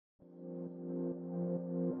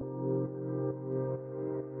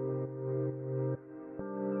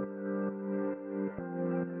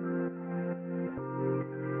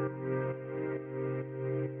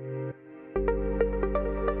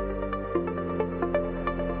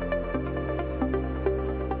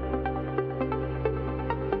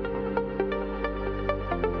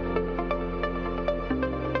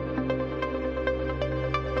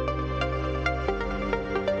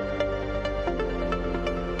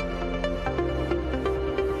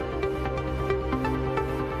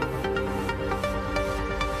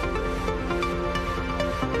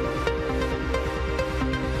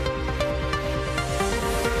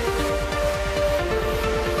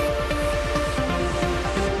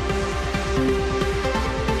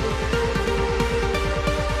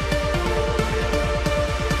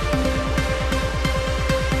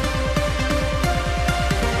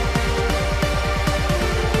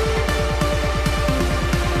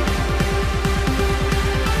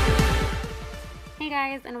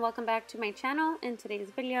welcome back to my channel. In today's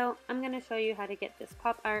video, I'm going to show you how to get this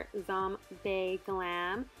pop art zombie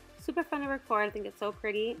glam. Super fun to record. I think it's so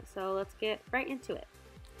pretty. So let's get right into it.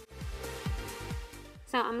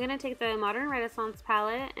 So I'm going to take the Modern Renaissance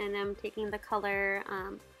palette and I'm taking the color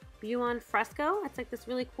Buon Fresco. It's like this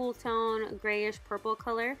really cool tone, grayish purple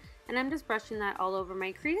color, and I'm just brushing that all over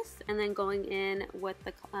my crease and then going in with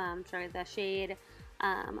the shade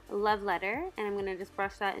Love Letter, and I'm going to just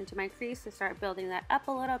brush that into my crease to start building that up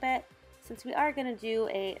a little bit. Since we are going to do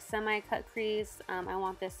a semi-cut crease, I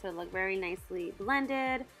want this to look very nicely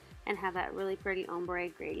blended and have that really pretty ombre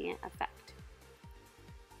gradient effect.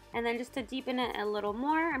 And then just to deepen it a little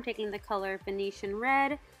more, I'm taking the color Venetian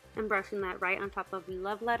Red and brushing that right on top of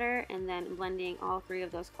Love Letter and then blending all three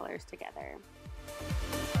of those colors together.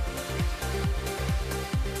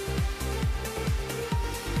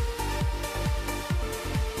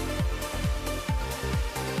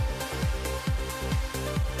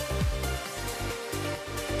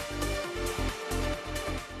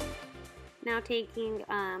 Now taking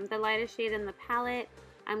the lightest shade in the palette,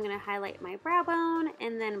 I'm going to highlight my brow bone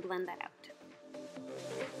and then blend that out.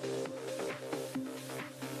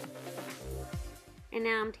 And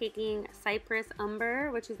now I'm taking Cypress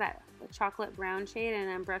Umber, which is that chocolate brown shade, and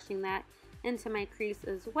I'm brushing that into my crease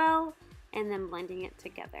as well and then blending it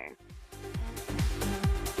together.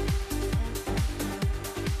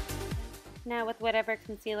 Now with whatever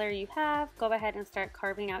concealer you have, go ahead and start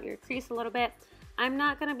carving out your crease a little bit. I'm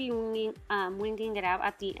not going to be winging it out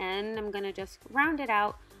at the end. I'm going to just round it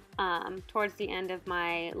out towards the end of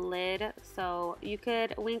my lid. So you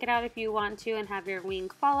could wing it out if you want to and have your wing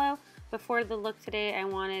follow. But for the look today, I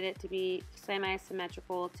wanted it to be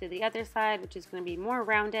semi-symmetrical to the other side, which is going to be more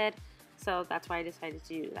rounded. So that's why I decided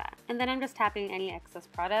to do that. And then I'm just tapping any excess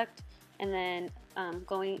product and then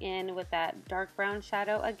going in with that dark brown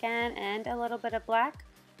shadow again and a little bit of black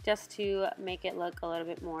just to make it look a little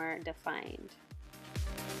bit more defined.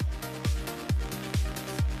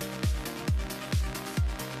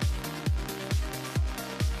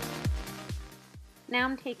 Now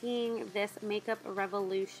I'm taking this Makeup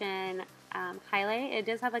Revolution highlight. It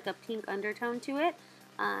does have like a pink undertone to it.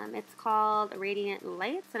 It's called Radiant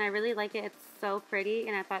Lights, and I really like it. It's so pretty,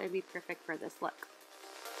 and I thought it'd be perfect for this look.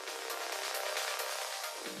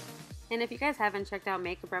 And if you guys haven't checked out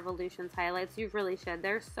Makeup Revolution's highlights, you really should.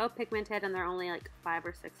 They're so pigmented, and they're only like $5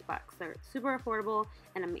 or $6. They're super affordable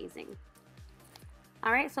and amazing.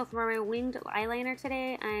 Alright, so for my winged eyeliner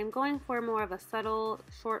today, I'm going for more of a subtle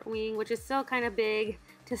short wing, which is still kind of big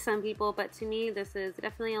to some people, but to me this is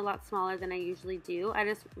definitely a lot smaller than I usually do. I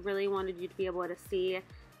just really wanted you to be able to see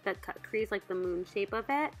the cut crease, like the moon shape of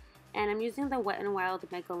it, and I'm using the Wet n Wild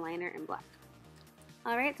Mega Liner in black.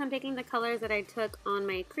 Alright, so I'm taking the colors that I took on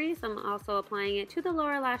my crease, I'm also applying it to the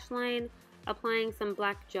lower lash line, applying some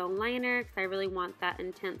black gel liner because I really want that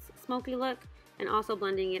intense smoky look, and also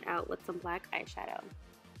blending it out with some black eyeshadow.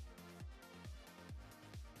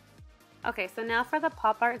 Okay, so now for the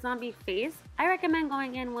pop art zombie face, I recommend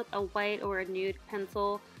going in with a white or a nude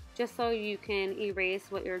pencil just so you can erase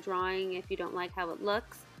what you're drawing if you don't like how it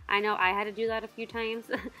looks. I know I had to do that a few times.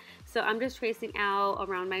 So I'm just tracing out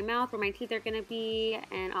around my mouth where my teeth are going to be,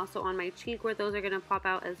 and also on my cheek where those are going to pop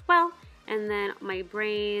out as well, and then my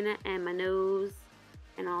brain and my nose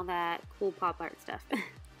and all that cool pop art stuff.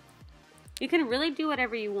 You can really do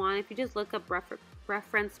whatever you want. If you just look up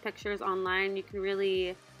reference pictures online, you can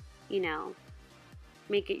really, you know,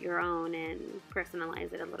 make it your own and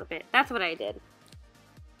personalize it a little bit. That's what I did.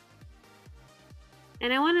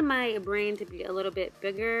 And I wanted my brain to be a little bit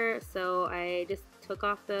bigger, so I just took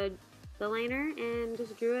off the liner and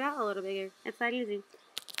just drew it out a little bigger. It's that easy.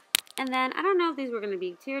 And then, I don't know if these were going to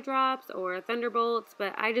be teardrops or thunderbolts,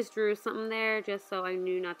 but I just drew something there just so I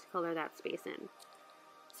knew not to color that space in.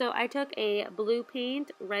 So I took a blue paint,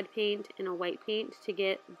 red paint, and a white paint to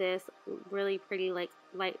get this really pretty like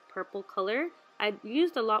light purple color. I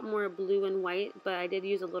used a lot more blue and white, but I did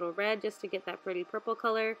use a little red just to get that pretty purple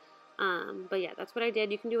color. But yeah, that's what I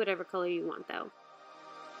did. You can do whatever color you want though.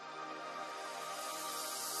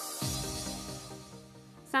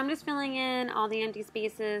 So I'm just filling in all the empty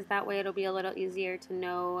spaces. That way it'll be a little easier to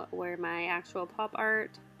know where my actual pop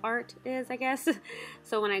art is, I guess.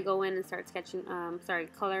 So when I go in and start sketching,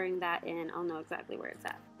 coloring that in, I'll know exactly where it's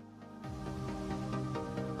at.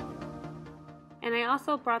 And I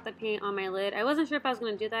also brought the paint on my lid. I wasn't sure if I was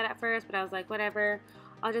going to do that at first, but I was like, whatever,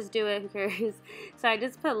 I'll just do it, who cares. So I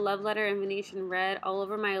just put Love Letter and Venetian Red all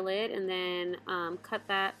over my lid and then cut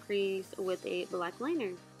that crease with a black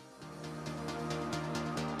liner.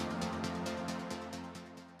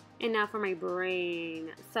 And now for my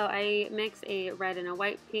brain. So I mix a red and a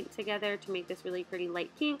white paint together to make this really pretty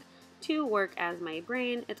light pink to work as my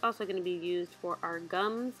brain. It's also going to be used for our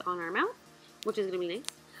gums on our mouth, which is going to be nice.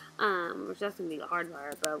 Which that's going to be the hard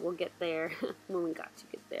part, but we'll get there when we got to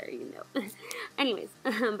get there, you know. Anyways,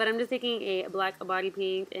 but I'm just taking a black body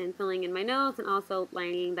paint and filling in my nose and also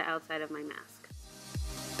lining the outside of my mask.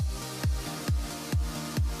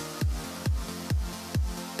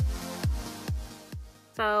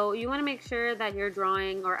 So you want to make sure that you're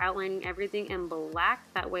drawing or outlining everything in black.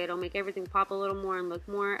 That way it'll make everything pop a little more and look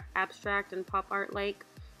more abstract and pop art like.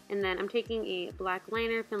 And then I'm taking a black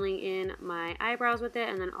liner, filling in my eyebrows with it,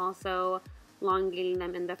 and then also elongating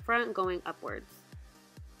them in the front, going upwards.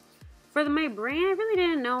 For my brain, I really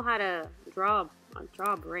didn't know how to draw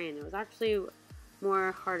a brain. It was actually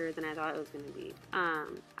more harder than I thought it was going to be.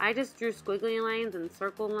 I just drew squiggly lines and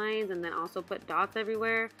circle lines and then also put dots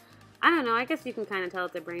everywhere. I don't know, I guess you can kind of tell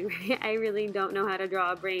it's a brain, right? I really don't know how to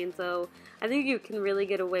draw a brain, so I think you can really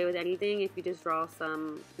get away with anything if you just draw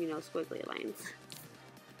some, you know, squiggly lines.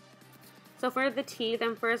 So for the teeth,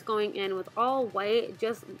 I'm first going in with all white,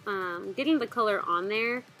 just getting the color on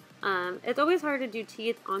there. It's always hard to do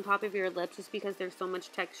teeth on top of your lips just because there's so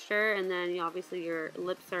much texture, and then obviously your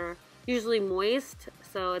lips are usually moist,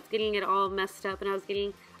 so it's getting it all messed up, and I was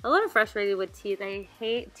getting a little frustrated with teeth. I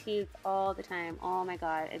hate teeth all the time. Oh my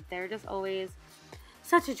god, they're just always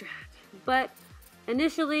such a drag. But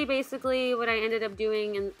initially, basically, what I ended up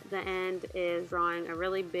doing in the end is drawing a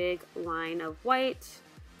really big line of white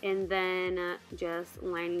and then just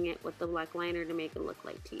lining it with the black liner to make it look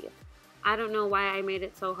like teeth. I don't know why I made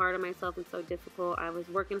it so hard on myself and so difficult. I was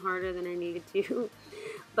working harder than I needed to.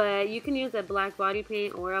 But you can use a black body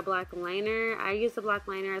paint or a black liner. I used a black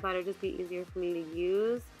liner. I thought it would just be easier for me to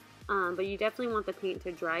use. But you definitely want the paint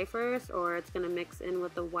to dry first, or it's going to mix in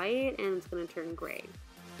with the white and it's going to turn gray.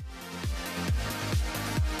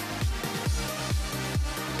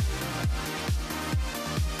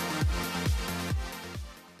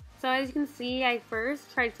 So as you can see, I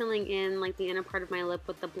first tried filling in like the inner part of my lip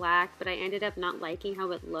with the black, but I ended up not liking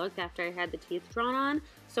how it looked after I had the teeth drawn on.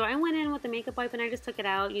 So I went in with the makeup wipe and I just took it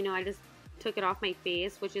out. You know, I just took it off my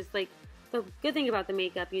face, which is like the good thing about the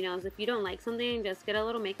makeup, you know, is if you don't like something, just get a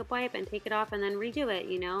little makeup wipe and take it off and then redo it,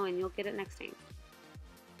 you know, and you'll get it next time.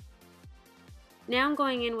 Now I'm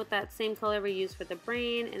going in with that same color we used for the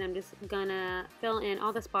brain, and I'm just gonna fill in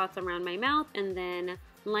all the spots around my mouth and then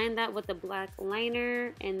line that with the black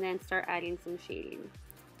liner and then start adding some shading.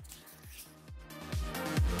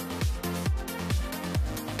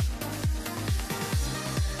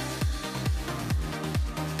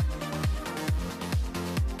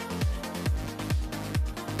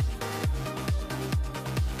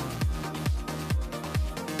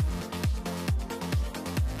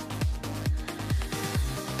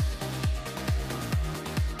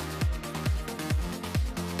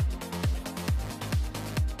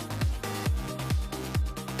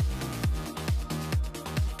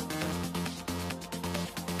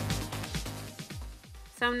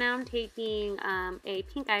 So now I'm taking a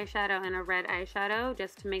pink eyeshadow and a red eyeshadow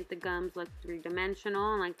just to make the gums look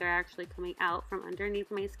three-dimensional and like they're actually coming out from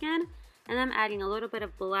underneath my skin. And I'm adding a little bit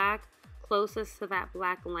of black closest to that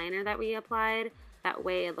black liner that we applied. That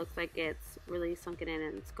way it looks like it's really sunken in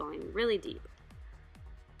and it's going really deep.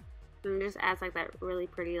 And it just adds like that really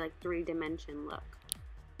pretty like three-dimension look,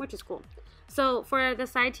 which is cool. So for the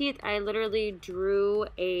side teeth, I literally drew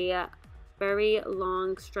a very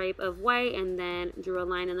long stripe of white and then drew a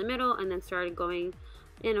line in the middle and then started going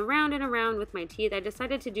in around and around with my teeth. I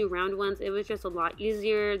decided to do round ones. It was just a lot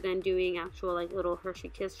easier than doing actual like little Hershey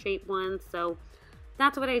Kiss shape ones, so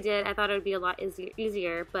that's what I did. I thought it would be a lot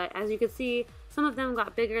easier, but as you can see, some of them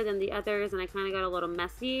got bigger than the others and I kind of got a little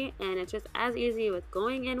messy, and it's just as easy with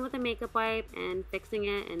going in with a makeup wipe and fixing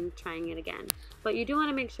it and trying it again. But you do want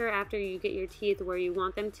to make sure after you get your teeth where you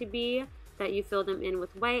want them to be that you fill them in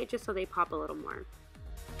with white just so they pop a little more.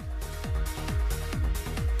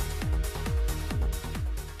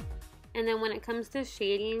 And then when it comes to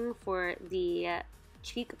shading for the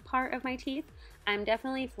cheek part of my teeth, I'm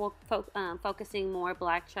definitely focusing more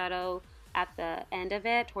black shadow at the end of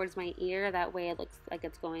it towards my ear. That way it looks like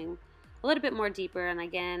it's going a little bit more deeper, and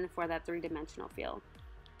again for that three-dimensional feel.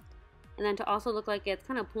 And then to also look like it's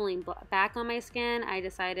kind of pulling back on my skin, I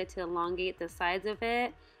decided to elongate the sides of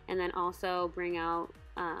it and then also bring out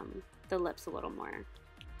the lips a little more.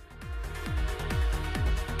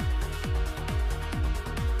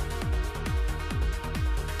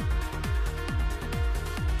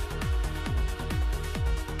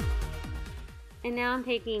 And now I'm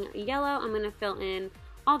taking yellow. I'm going to fill in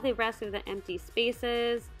all the rest of the empty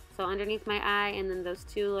spaces. So underneath my eye and then those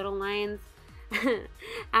two little lines.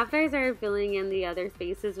 After I started filling in the other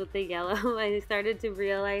spaces with the yellow, I started to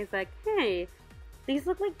realize like, hey, these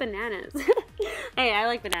look like bananas. Hey, I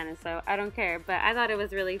like bananas, so I don't care, but I thought it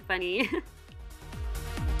was really funny.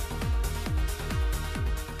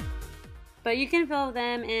 But you can fill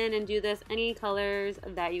them in and do this any colors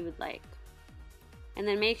that you would like. And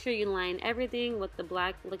then make sure you line everything with the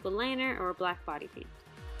black liquid liner or black body paint.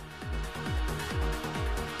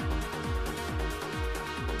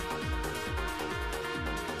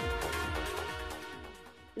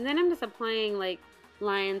 And then I'm just applying like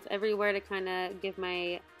lines everywhere to kind of give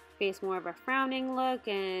my face more of a frowning look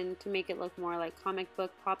and to make it look more like comic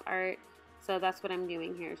book pop art. So that's what I'm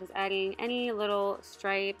doing here, just adding any little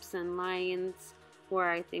stripes and lines where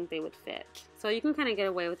I think they would fit. So you can kind of get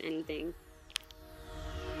away with anything.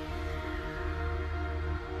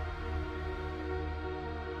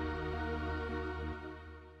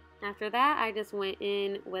 After that, I just went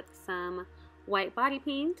in with some white body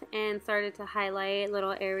paint and started to highlight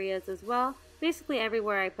little areas as well. Basically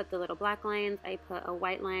everywhere I put the little black lines, I put a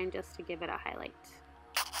white line just to give it a highlight.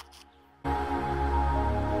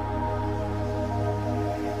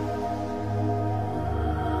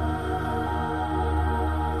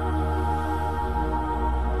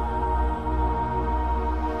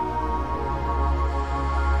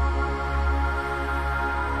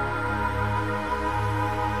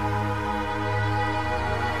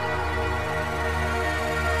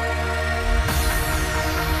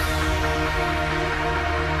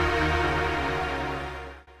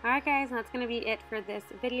 Alright guys, that's going to be it for this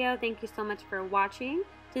video. Thank you so much for watching.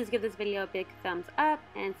 Please give this video a big thumbs up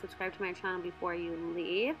and subscribe to my channel before you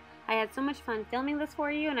leave. I had so much fun filming this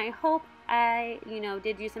for you, and I hope I,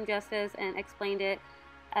 did you some justice and explained it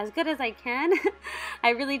as good as I can. I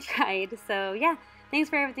really tried. So yeah, thanks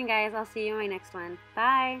for everything guys. I'll see you in my next one.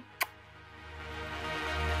 Bye!